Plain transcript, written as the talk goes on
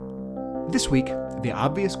This week, the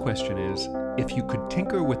obvious question is, if you could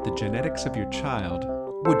tinker with the genetics of your child,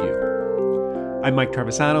 would you? I'm Mike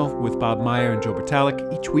Travisano with Bob Meyer and Joe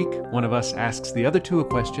Bertalik. Each week, one of us asks the other two a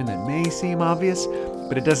question that may seem obvious,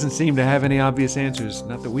 but it doesn't seem to have any obvious answers,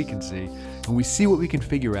 not that we can see. And we see what we can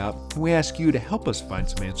figure out, and we ask you to help us find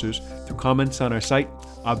some answers through comments on our site,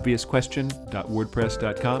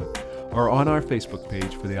 obviousquestion.wordpress.com, or on our Facebook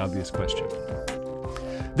page for The Obvious Question.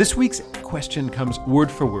 This week's question comes word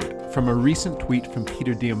for word from a recent tweet from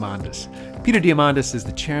Peter Diamandis. Peter Diamandis is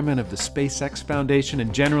the chairman of the SpaceX Foundation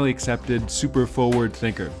and generally accepted super forward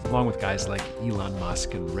thinker, along with guys like Elon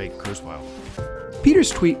Musk and Ray Kurzweil. Peter's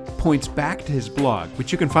tweet points back to his blog,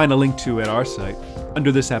 which you can find a link to at our site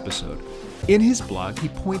under this episode. In his blog, he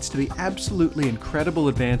points to the absolutely incredible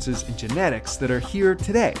advances in genetics that are here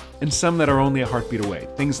today, and some that are only a heartbeat away.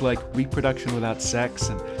 Things like reproduction without sex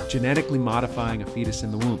and genetically modifying a fetus in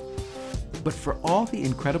the womb. But for all the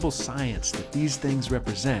incredible science that these things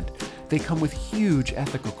represent, they come with huge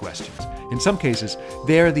ethical questions. In some cases,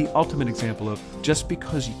 they are the ultimate example of just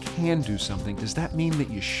because you can do something, does that mean that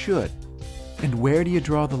you should? And where do you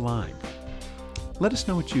draw the line? Let us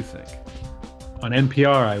know what you think. On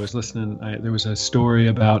NPR, I was listening, there was a story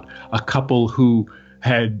about a couple who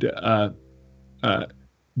had, they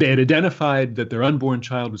had identified that their unborn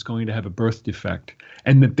child was going to have a birth defect,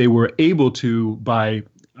 and that they were able to, by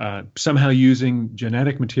somehow using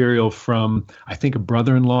genetic material from, I think, a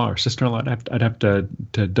brother-in-law or sister-in-law, I'd have to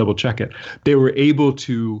double check it, they were able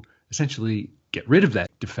to essentially get rid of that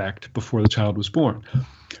defect before the child was born.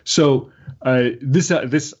 So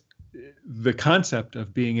the concept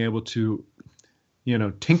of being able to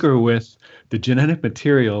tinker with the genetic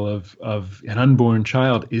material of an unborn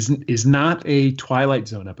child is not a Twilight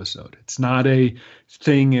Zone episode. It's not a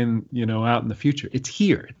thing out in the future. It's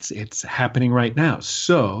here. It's happening right now.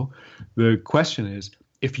 So the question is,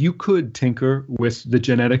 if you could tinker with the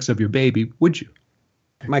genetics of your baby, would you?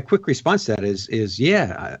 My quick response to that is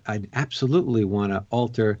yeah, I'd absolutely want to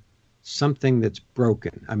alter something that's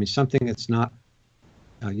broken. I mean, something that's not,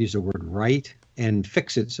 I'll use the word right, and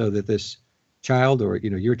fix it so that this child or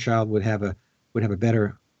your child would have a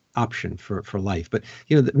better option for life. But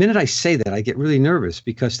the minute I say that, I get really nervous,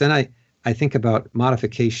 because then I think about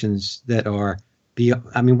modifications that are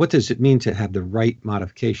what does it mean to have the right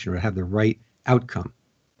modification or have the right outcome?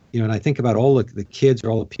 And I think about all the kids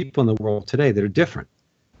or all the people in the world today that are different,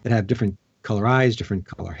 that have different color eyes, different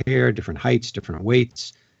color hair, different heights, different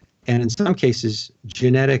weights, and in some cases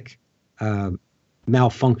genetic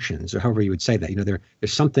malfunctions, or however you would say that.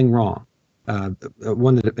 There's something wrong.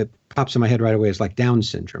 One that pops in my head right away is like Down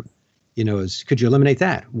syndrome. Could you eliminate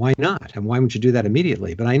that? Why not? And why wouldn't you do that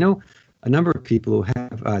immediately? But I know a number of people who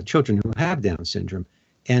have children who have Down syndrome,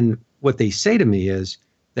 and what they say to me is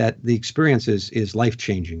that the experience is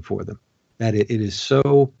life-changing for them. That it is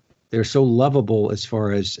so, they're so lovable as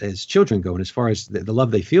far as children go, and as far as the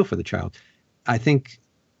love they feel for the child. I think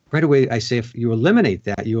right away I say, if you eliminate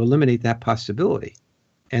that, you eliminate that possibility.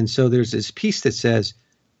 And so there's this piece that says,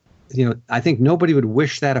 I think nobody would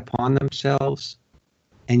wish that upon themselves,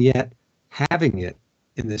 and yet having it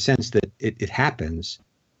in the sense that it happens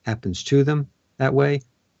to them that way,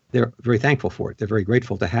 they're very thankful for it. They're very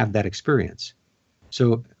grateful to have that experience.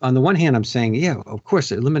 So on the one hand, I'm saying, yeah, of course,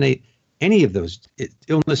 eliminate any of those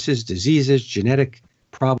illnesses, diseases, genetic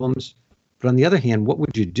problems. But on the other hand, what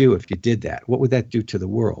would you do if you did that? What would that do to the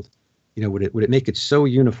world? Would it make it so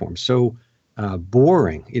uniform, so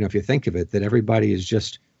boring, if you think of it, that everybody is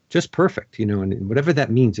just perfect, and whatever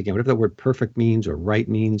that means, again, whatever the word perfect means or right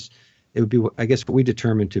means, it would be, I guess, what we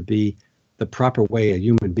determine to be the proper way a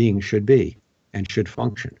human being should be and should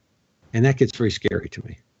function. And that gets very scary to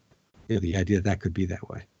me, the idea that could be that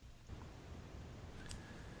way.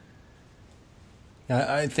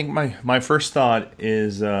 Yeah, I think my first thought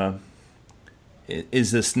is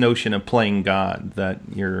this notion of playing God, that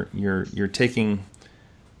you're taking,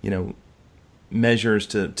 measures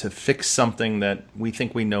to fix something that we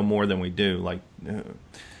think we know more than we do. Like,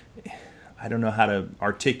 I don't know how to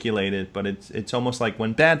articulate it, but it's almost like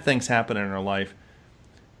when bad things happen in our life,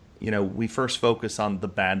 we first focus on the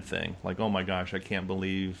bad thing. Like, oh my gosh, I can't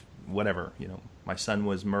believe whatever, my son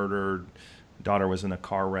was murdered, daughter was in a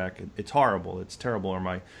car wreck. It's horrible. It's terrible. Or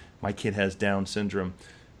my kid has Down syndrome.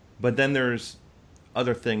 But then there's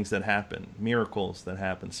other things that happen, miracles that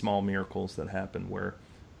happen, small miracles that happen where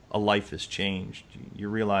a life is changed. You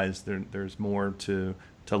realize there's more to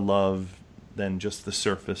love than just the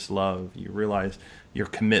surface love. You realize your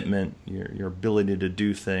commitment, your ability to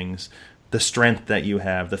do things, the strength that you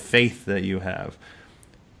have, the faith that you have.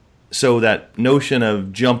 So that notion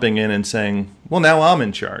of jumping in and saying, well, now I'm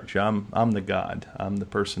in charge. I'm the God. I'm the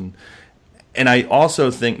person. And I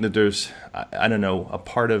also think that there's, I don't know, a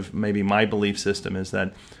part of maybe my belief system is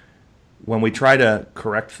that when we try to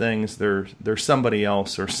correct things, there's somebody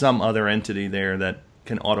else or some other entity there that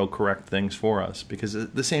can auto-correct things for us. Because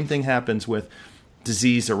the same thing happens with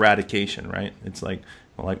disease eradication, right? It's like,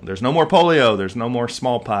 well, like there's no more polio, there's no more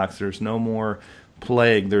smallpox, there's no more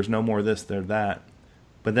plague, there's no more this, there's that.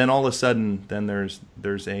 But then all of a sudden, then there's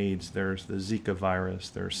AIDS, there's the Zika virus,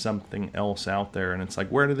 there's something else out there, and it's like,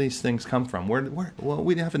 where do these things come from? Well,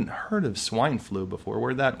 we haven't heard of swine flu before.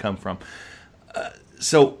 Where'd that come from?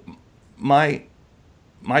 So my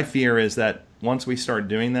fear is that once we start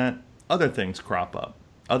doing that, other things crop up,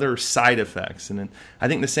 other side effects, and then I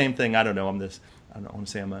think the same thing. I don't know. I don't want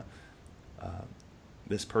to say I'm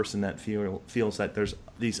this person that feels that there's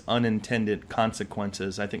these unintended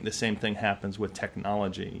consequences. I think the same thing happens with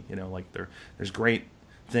technology. You know, like there's great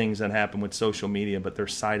things that happen with social media, but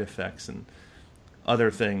there's side effects and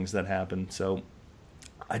other things that happen. So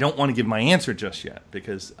I don't want to give my answer just yet,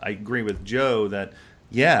 because I agree with Joe that,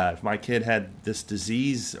 yeah, if my kid had this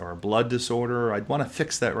disease or a blood disorder, I'd want to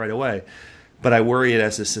fix that right away. But I worry it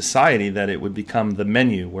as a society that it would become the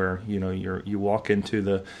menu where, you know, you walk into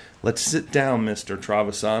the, let's sit down, Mr.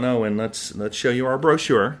 Travisano, and let's show you our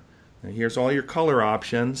brochure. And here's all your color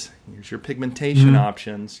options. Here's your pigmentation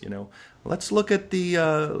options. You know, let's look at the,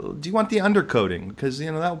 do you want the undercoating? Because,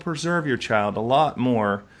 you know, that will preserve your child a lot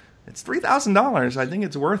more. It's $3,000. I think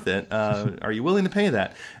it's worth it. Are you willing to pay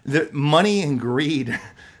that? The money and greed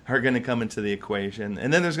are going to come into the equation.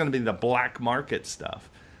 And then there's going to be the black market stuff.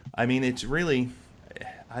 I mean, it's really,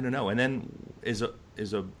 I don't know. And then is the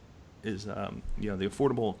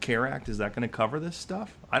Affordable Care Act, is that going to cover this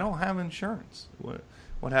stuff? I don't have insurance.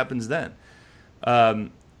 What happens then? So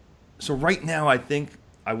right now, I think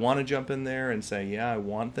I want to jump in there and say, yeah, I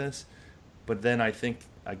want this. But then I think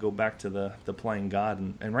I go back to the playing God.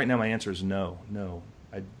 And right now my answer is no.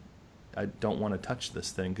 I don't want to touch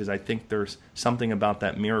this thing, because I think there's something about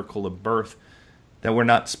that miracle of birth that we're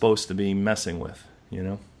not supposed to be messing with, you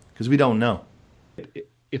know, because we don't know.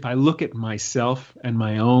 If I look at myself and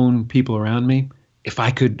my own people around me, if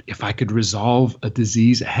I could resolve a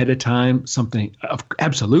disease ahead of time,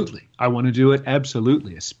 absolutely, I want to do it.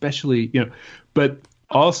 Absolutely. Especially, you know, but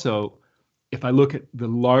also if I look at the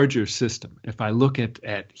larger system, if I look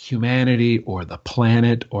at humanity or the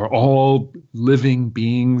planet or all living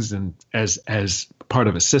beings and as part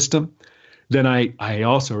of a system, then I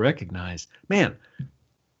also recognize, man,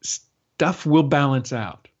 stuff will balance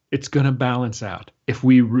out. It's going to balance out. If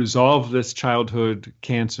we resolve this childhood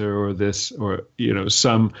cancer or this, or, you know,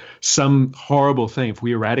 some horrible thing, if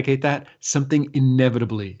we eradicate that, something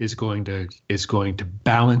inevitably is going to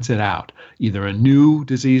balance it out. Either a new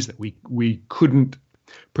disease that we couldn't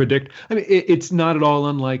predict. I mean, it's not at all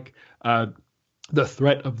unlike the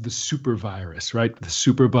threat of the super virus, right? The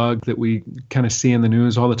superbug that we kind of see in the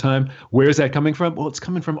news all the time. Where is that coming from? Well, it's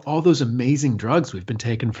coming from all those amazing drugs we've been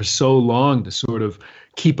taking for so long to sort of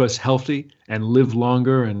keep us healthy and live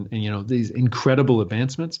longer, and you know, these incredible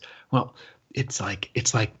advancements. Well, it's like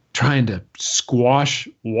trying to squash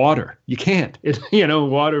water. You can't.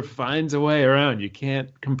 Water finds a way around. You can't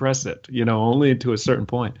compress it, you know, only to a certain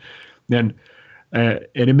point. And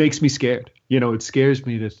it makes me scared. You know, it scares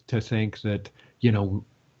me to think that, you know,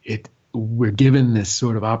 we're given this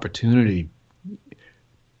sort of opportunity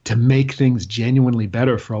to make things genuinely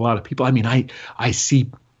better for a lot of people. I mean, I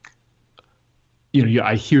see, you know,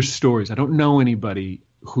 I hear stories. I don't know anybody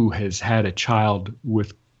who has had a child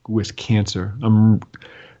with cancer.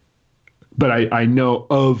 But I know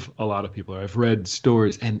of a lot of people. I've read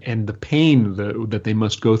stories, and the pain that they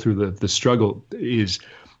must go through, the struggle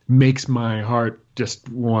makes my heart just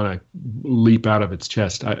want to leap out of its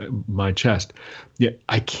chest, my chest. Yeah,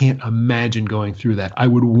 I can't imagine going through that. I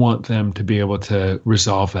would want them to be able to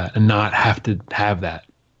resolve that and not have to have that.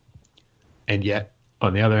 And yet,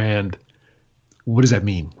 on the other hand, what does that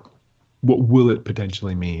mean? What will it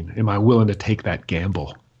potentially mean? Am I willing to take that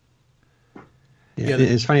gamble? Yeah,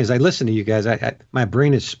 it's funny, as I listen to you guys, my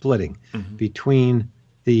brain is splitting between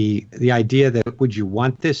the idea that would you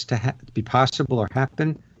want this to be possible or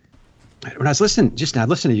happen. When I was listening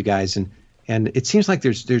to you guys, and it seems like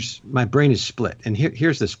there's my brain is split. And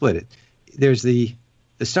here's the split. There's the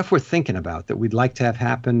stuff we're thinking about that we'd like to have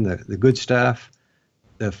happen, the good stuff,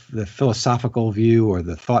 the philosophical view or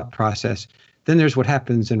the thought process. Then there's what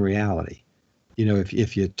happens in reality. You know,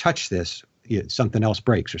 if you touch this, something else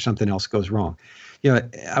breaks or something else goes wrong. You know,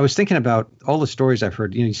 I was thinking about all the stories I've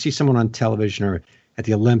heard. You know, you see someone on television or at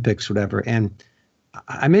the Olympics, whatever, and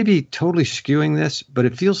I may be totally skewing this, but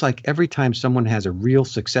it feels like every time someone has a real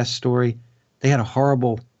success story, they had a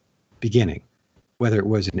horrible beginning, whether it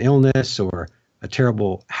was an illness or a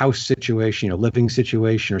terrible house situation, living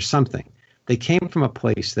situation or something. They came from a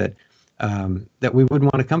place that that we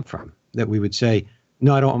wouldn't want to come from, that we would say,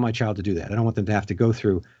 no, I don't want my child to do that. I don't want them to have to go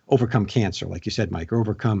through, overcome cancer, like you said, Mike, or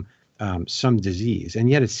overcome some disease.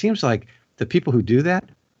 And yet it seems like the people who do that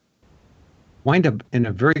wind up in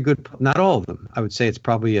a very good, not all of them. I would say it's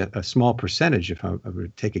probably a small percentage if I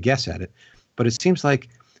would take a guess at it. But it seems like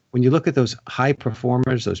when you look at those high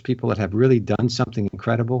performers, those people that have really done something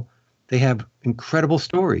incredible, they have incredible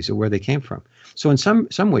stories of where they came from. So in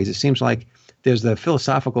some ways, it seems like there's the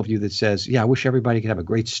philosophical view that says, yeah, I wish everybody could have a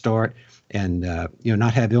great start and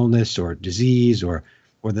not have illness or disease or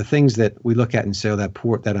the things that we look at and say, oh,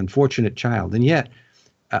 that unfortunate child. And yet,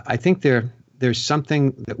 I think there's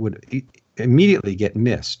something that would immediately get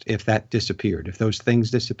missed if that disappeared, if those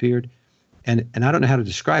things disappeared. And I don't know how to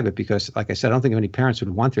describe it because, like I said, I don't think many parents would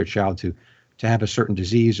want their child to have a certain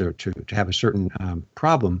disease or to have a certain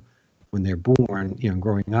problem when they're born,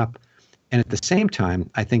 growing up. And at the same time,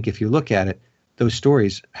 I think if you look at it, those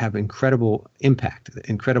stories have incredible impact,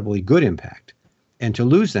 incredibly good impact. And to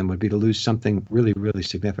lose them would be to lose something really, really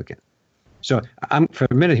significant. So for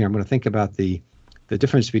a minute here, I'm going to think about the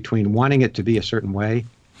difference between wanting it to be a certain way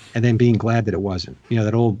and then being glad that it wasn't.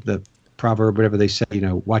 The proverb, whatever they say,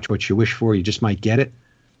 watch what you wish for, you just might get it.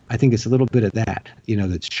 I think it's a little bit of that,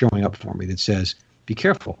 that's showing up for me that says, be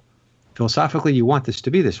careful. Philosophically, you want this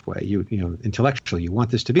to be this way. Intellectually, you want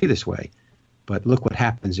this to be this way. But look what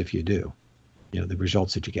happens if you do, the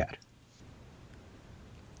results that you get.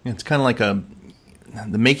 It's kind of like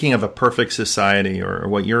the making of a perfect society, or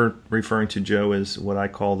what you're referring to, Joe, is what I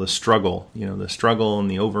call the struggle, the struggle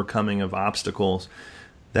and the overcoming of obstacles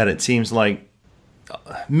that it seems like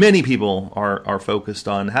many people are focused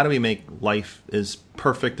on. How do we make life as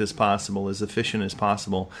perfect as possible, as efficient as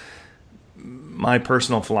possible? My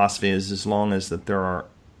personal philosophy is, as long as that there are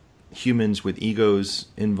humans with egos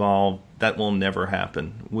involved, that will never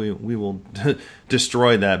happen. We will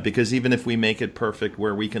destroy that, because even if we make it perfect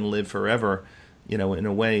where we can live forever, in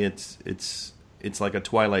a way it's like a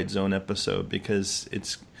Twilight Zone episode, because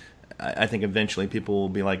I think eventually people will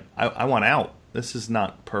be like, I want out. This is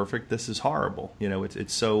not perfect. This is horrible.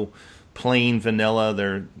 It's so plain vanilla.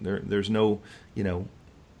 There's no,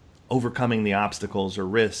 overcoming the obstacles or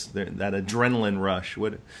risks. That adrenaline rush.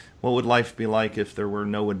 What would life be like if there were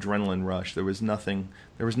no adrenaline rush? There was nothing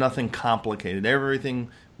complicated. Everything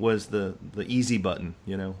was the easy button.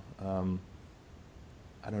 I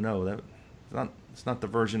don't know. It's not the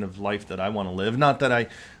version of life that I want to live. Not that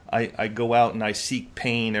I go out and I seek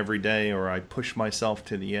pain every day, or I push myself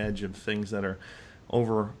to the edge of things that are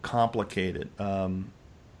overcomplicated. I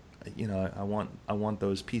want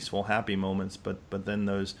those peaceful, happy moments, but then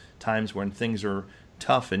those times when things are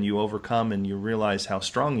tough and you overcome and you realize how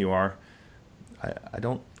strong you are, I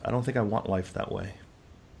don't think I want life that way.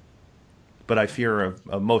 But I fear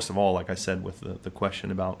of most of all, like I said, with the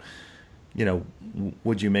question about,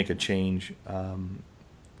 would you make a change?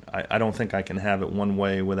 I don't think I can have it one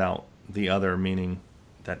way without the other, meaning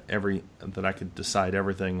that I could decide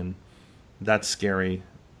everything, and that's scary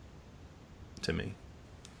to me.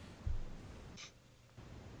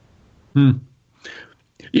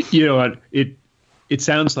 It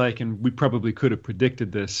sounds like, and we probably could have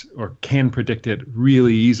predicted this, or can predict it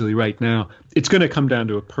really easily right now, it's going to come down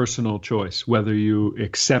to a personal choice, whether you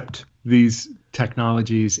accept these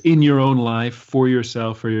technologies in your own life for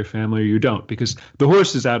yourself or your family, or you don't, because the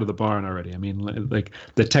horse is out of the barn already. I mean, like,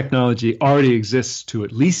 the technology already exists to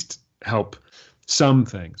at least help some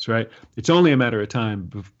things, right? It's only a matter of time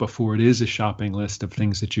before it is a shopping list of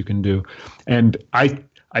things that you can do. And I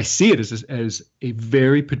see it as a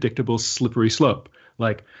very predictable slippery slope.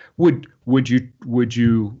 Like, would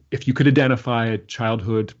you, if you could identify a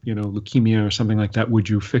childhood, leukemia or something like that, would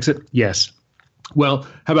you fix it? Yes. Well,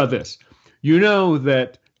 how about this?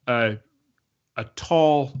 That a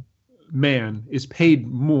tall man is paid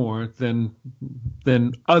more than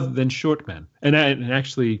short men, and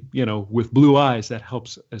actually, with blue eyes, that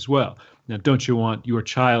helps as well. Now, don't you want your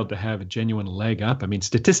child to have a genuine leg up? I mean,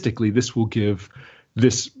 statistically, this will give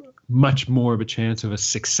this much more of a chance of a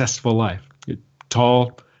successful life.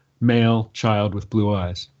 Tall male child with blue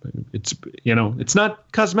eyes. It's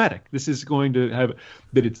not cosmetic. This is going to have,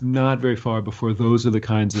 but it's not very far before those are the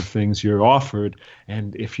kinds of things you're offered.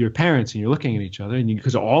 And if you're parents and you're looking at each other,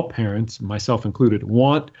 because all parents, myself included,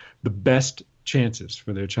 want the best chances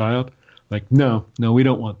for their child, like, no, we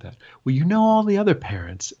don't want that. Well, all the other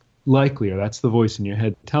parents, likely, or that's the voice in your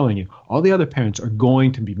head telling you, all the other parents are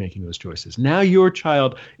going to be making those choices. Now your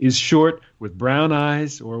child is short with brown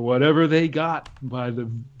eyes or whatever they got by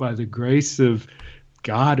the grace of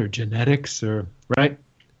God or genetics or right,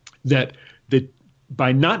 that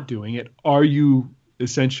by not doing it, are you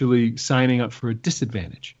essentially signing up for a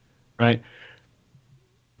disadvantage, right?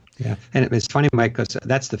 Yeah, and it's funny, Mike, because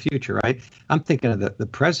that's the future, right? I'm thinking of the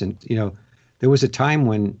present. There was a time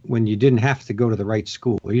when you didn't have to go to the right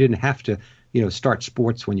school, or you didn't have to, start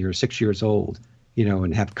sports when you were 6 years old,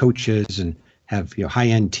 and have coaches and have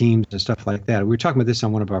high-end teams and stuff like that. We were talking about this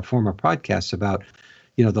on one of our former podcasts about,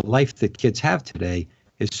 the life that kids have today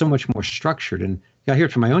is so much more structured. And I hear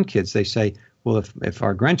it from my own kids. They say, well, if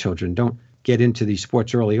our grandchildren don't get into these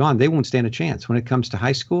sports early on, they won't stand a chance. When it comes to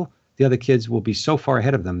high school, the other kids will be so far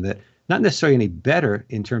ahead of them that not necessarily any better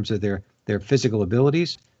in terms of their physical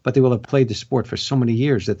abilities, but they will have played the sport for so many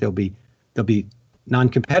years that they'll be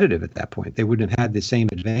non-competitive at that point. They wouldn't have had the same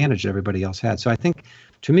advantage that everybody else had. So I think,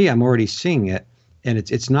 to me, I'm already seeing it, and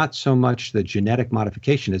it's not so much the genetic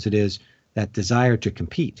modification as it is that desire to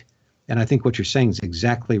compete. And I think what you're saying is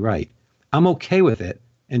exactly right. I'm okay with it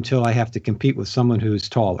until I have to compete with someone who's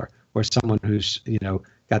taller, or someone who's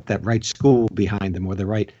got that right school behind them, or the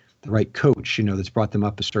right coach that's brought them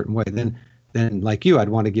up a certain way. Then like you, I'd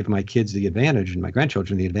want to give my kids the advantage, and my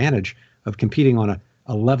grandchildren the advantage of competing on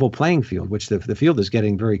a level playing field, which the field is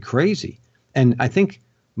getting very crazy. And I think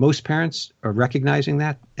most parents are recognizing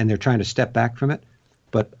that, and they're trying to step back from it.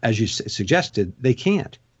 But as you suggested, they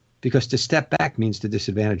can't, because to step back means to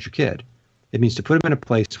disadvantage your kid. It means to put him in a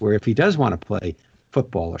place where if he does want to play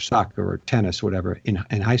football or soccer or tennis or whatever in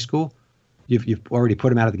high school, you've already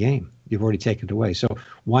put him out of the game. You've already taken it away. So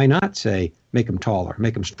why not say, make him taller,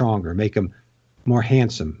 make him stronger, make him more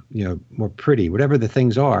handsome, more pretty, whatever the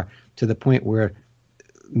things are, to the point where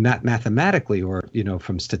mathematically or,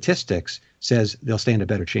 from statistics says they'll stand a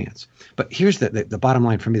better chance. But here's the bottom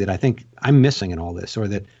line for me that I think I'm missing in all this, or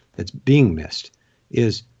that's being missed,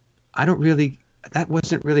 is that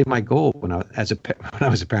wasn't really my goal when I was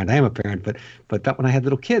a parent. I am a parent, but when I had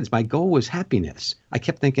little kids, my goal was happiness. I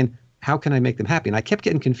kept thinking, how can I make them happy? And I kept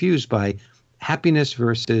getting confused by happiness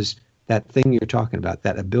versus that thing you're talking about,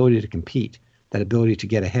 that ability to compete, that ability to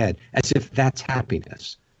get ahead, as if that's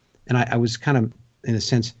happiness. And I was kind of, in a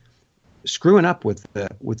sense, screwing up with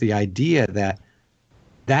the idea that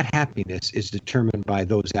happiness is determined by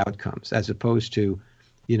those outcomes, as opposed to,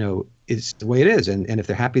 it's the way it is. And if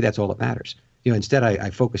they're happy, that's all that matters. Instead, I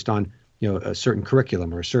focused on, a certain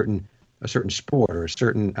curriculum or a certain sport or a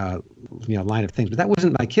certain, line of things. But that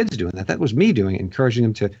wasn't my kids doing that. That was me doing it, encouraging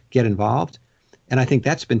them to get involved. And I think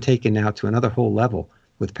that's been taken now to another whole level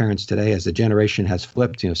with parents today, as the generation has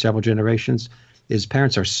flipped, several generations, is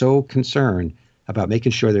parents are so concerned about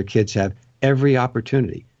making sure their kids have every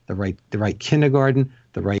opportunity, the right kindergarten,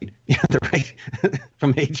 the right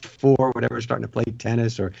from age 4, whatever, starting to play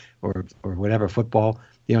tennis or whatever, football,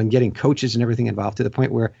 and getting coaches and everything involved, to the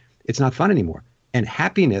point where it's not fun anymore. And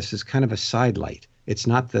happiness is kind of a sidelight. It's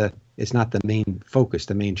not the main focus,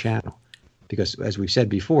 the main channel. Because as we've said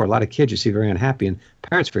before, a lot of kids you see very unhappy, and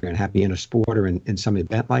parents very unhappy in a sport or in some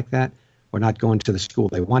event like that, or not going to the school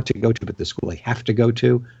they want to go to, but the school they have to go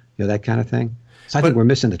to, that kind of thing. So I think we're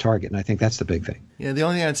missing the target, and I think that's the big thing. Yeah, the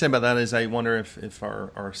only thing I'd say about that is I wonder if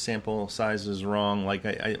our sample size is wrong. Like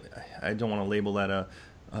I don't want to label that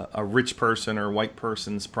a rich person or white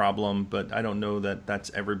person's problem, but I don't know that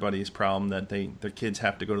that's everybody's problem, that their kids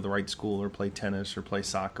have to go to the right school or play tennis or play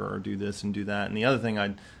soccer or do this and do that. And the other thing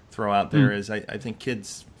I'd throw out there is I think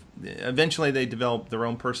kids, eventually they develop their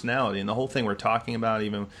own personality. And the whole thing we're talking about,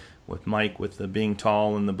 even with Mike, with the being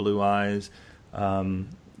tall and the blue eyes,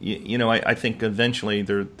 I think eventually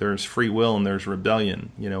there's free will and there's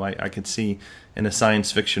rebellion. I could see in a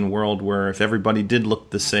science fiction world where if everybody did look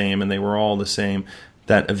the same and they were all the same,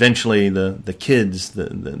 that eventually the kids,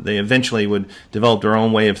 they eventually would develop their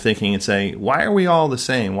own way of thinking and say, why are we all the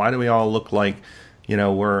same? Why do we all look like,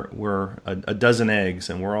 we're a dozen eggs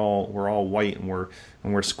and we're all white and we're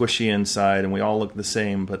squishy inside and we all look the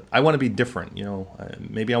same, but I want to be different.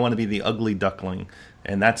 Maybe I want to be the ugly duckling,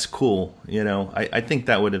 and that's cool. I think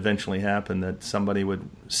that would eventually happen, that somebody would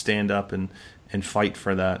stand up and fight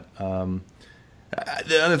for that. The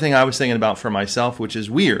other thing I was thinking about for myself, which is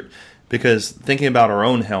weird, because thinking about our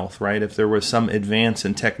own health, right? If there was some advance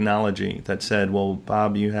in technology that said, well,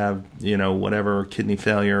 Bob, you have, whatever, kidney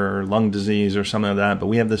failure or lung disease or something like that, but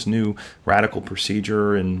we have this new radical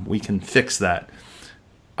procedure and we can fix that,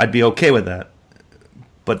 I'd be okay with that.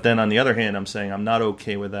 But then on the other hand, I'm saying I'm not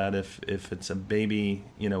okay with that if it's a baby,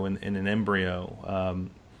 in an embryo.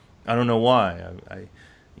 I don't know why. I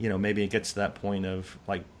maybe it gets to that point of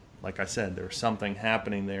like I said, there's something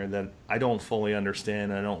happening there that I don't fully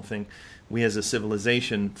understand. I don't think we as a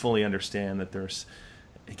civilization fully understand that there's.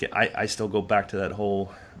 I still go back to that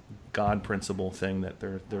whole God principle thing, that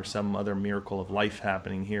there's some other miracle of life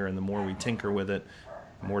happening here, and the more we tinker with it,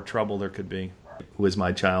 the more trouble there could be. Who was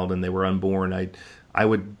my child and they were unborn, I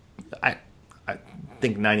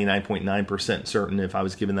think 99.9% certain if I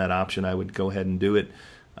was given that option, I would go ahead and do it.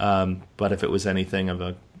 But if it was anything of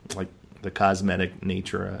like the cosmetic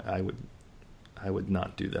nature, I would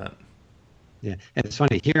not do that. Yeah, and it's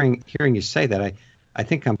funny hearing you say that. I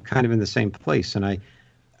think I'm kind of in the same place, and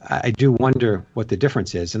I do wonder what the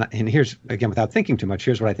difference is. And here's, again, without thinking too much,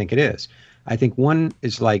 here's what I think it is. I think one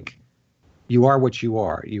is like, you are what you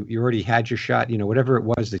are. You already had your shot. Whatever it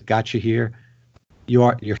was that got you here,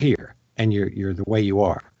 you're here, and you're the way you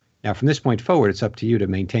are. Now, from this point forward, it's up to you to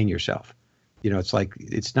maintain yourself. It's like,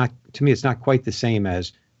 it's not, to me, it's not quite the same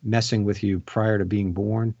as messing with you prior to being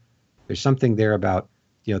born. There's something there about,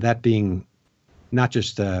 that being not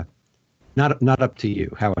just not up to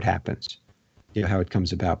you how it happens, how it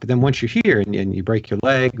comes about. But then once you're here and you break your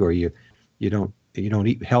leg, or you don't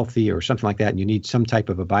eat healthy or something like that, and you need some type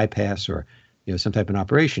of a bypass or some type of an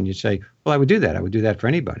operation, you say, well, I would do that. I would do that for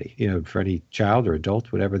anybody, for any child or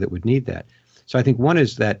adult, whatever, that would need that. So I think one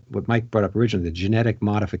is that what Mike brought up originally, the genetic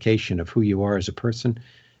modification of who you are as a person.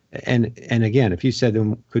 And again, if you said,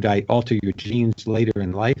 could I alter your genes later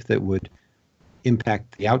in life that would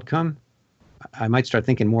impact the outcome, I might start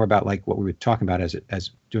thinking more about like what we were talking about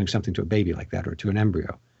as doing something to a baby like that, or to an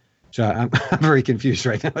embryo. So I'm very confused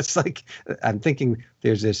right now. It's like, I'm thinking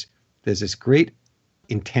there's this great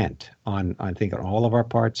intent on all of our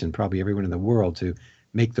parts, and probably everyone in the world, to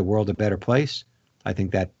make the world a better place. I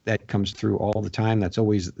think that comes through all the time. That's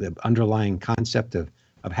always the underlying concept of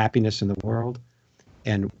happiness in the world.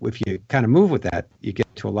 And if you kind of move with that, you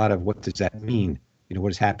get to a lot of, what does that mean? What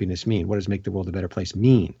does happiness mean? What does make the world a better place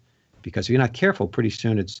mean? Because if you're not careful, pretty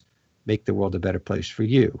soon it's make the world a better place for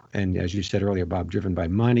you. And as you said earlier, Bob, driven by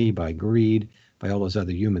money, by greed, by all those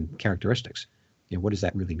other human characteristics. What does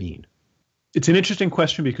that really mean? It's an interesting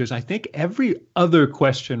question, because I think every other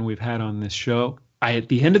question we've had on this show, at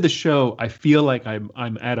the end of the show, I feel like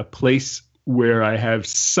I'm at a place where I have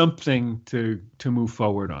something to move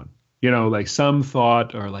forward on. Like some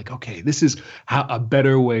thought, or like, okay, this is a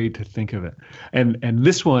better way to think of it. And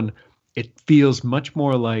this one, it feels much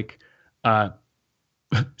more like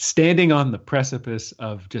standing on the precipice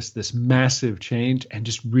of just this massive change and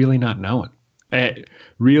just really not knowing.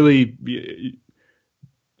 Really,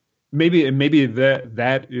 maybe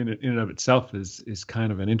that in and of itself is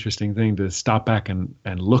kind of an interesting thing to stop back and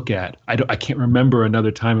look at. I can't remember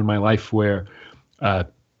another time in my life where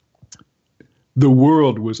the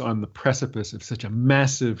world was on the precipice of such a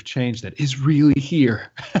massive change that is really here,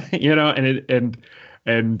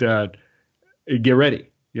 and get ready,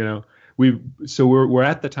 we're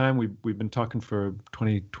at the time we've been talking for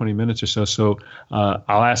 20 minutes or so. So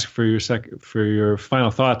I'll ask for your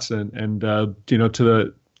final thoughts, and to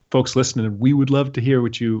the folks listening, we would love to hear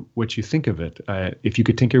what you think of it. If you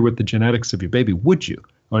could tinker with the genetics of your baby, would you?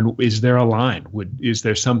 Or is there a line? Is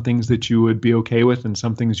there some things that you would be okay with and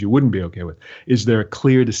some things you wouldn't be okay with? Is there a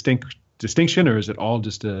clear distinction, or is it all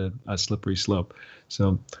just a slippery slope?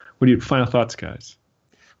 So what are your final thoughts, guys?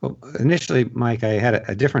 Well, initially, Mike, I had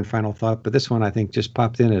a different final thought, but this one I think just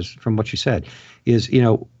popped in as from what you said is,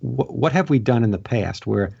 what have we done in the past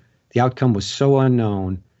where the outcome was so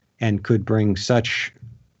unknown and could bring such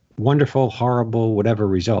wonderful, horrible, whatever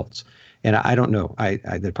results? And I don't know. There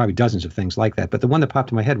are probably dozens of things like that. But the one that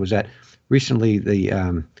popped in my head was that recently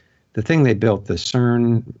the thing they built, the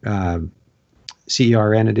CERN,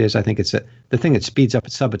 CERN it is, I think it's the thing that speeds up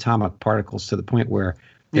subatomic particles to the point where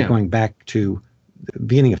they're going back to the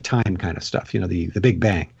beginning of time kind of stuff, the Big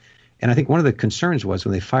Bang. And I think one of the concerns was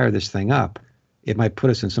when they fire this thing up, it might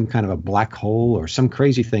put us in some kind of a black hole or some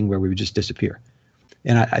crazy thing where we would just disappear.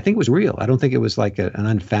 And I think it was real. I don't think it was like an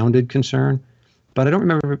unfounded concern. But I don't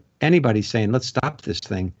remember anybody saying, let's stop this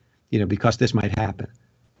thing, because this might happen.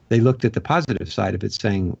 They looked at the positive side of it,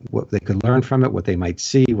 saying what they could learn from it, what they might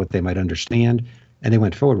see, what they might understand, and they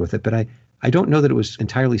went forward with it. But I don't know that it was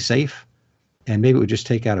entirely safe, and maybe it would just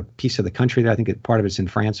take out a piece of the country. I think part of it's in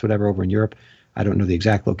France, whatever, over in Europe. I don't know the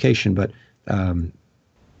exact location, but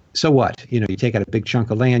so what? You take out a big chunk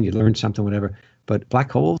of land, you learn something, whatever. But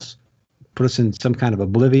black holes put us in some kind of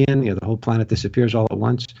oblivion, the whole planet disappears all at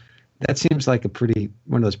once. That seems like one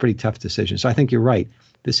of those pretty tough decisions. So I think you're right.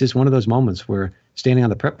 This is one of those moments where standing on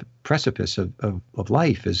the precipice of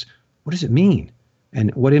life is, what does it mean?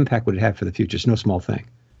 And what impact would it have for the future? It's no small thing.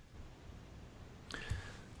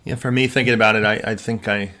 Yeah, for me, thinking about it, I think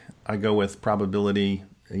I go with probability,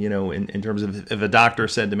 in terms of if a doctor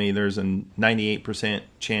said to me there's a 98%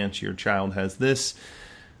 chance your child has this,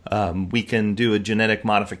 we can do a genetic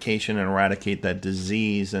modification and eradicate that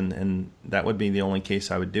disease, and that would be the only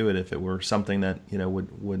case I would do it if it were something that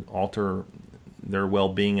would alter their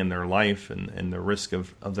well-being in their life and the risk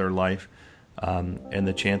of their life, and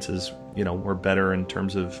the chances were better in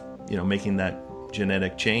terms of making that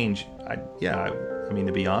genetic change. I mean,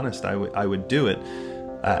 to be honest, I would do it.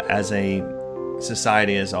 As a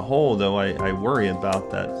society as a whole, though, I worry about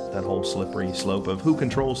that whole slippery slope of who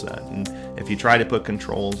controls that. And if you try to put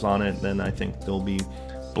controls on it, then I think there'll be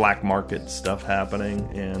black market stuff happening,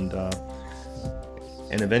 and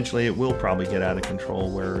eventually it will probably get out of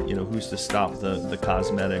control where, who's to stop the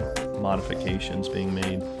cosmetic modifications being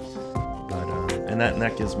made. But and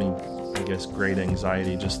that gives me, I guess, great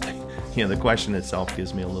anxiety. Just the question itself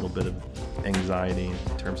gives me a little bit of anxiety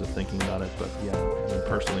in terms of thinking about it. But yeah, I mean,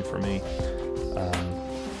 personally for me,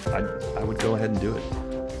 I would go ahead and do it.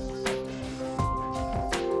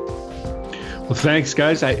 Well, thanks,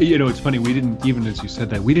 guys. It's funny, we didn't even, as you said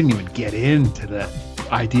that, we didn't even get into that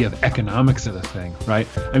idea of economics of the thing, right?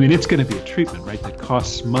 I mean, it's going to be a treatment, right, that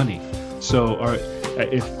costs money. So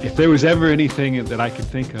if there was ever anything that I could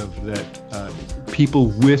think of that people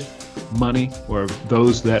with money or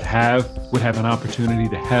those that would have an opportunity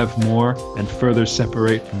to have more and further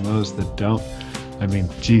separate from those that don't, I mean,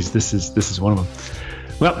 geez, this is one of them.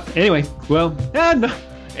 Well, anyway,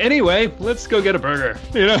 let's go get a burger.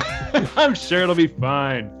 I'm sure it'll be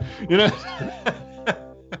fine.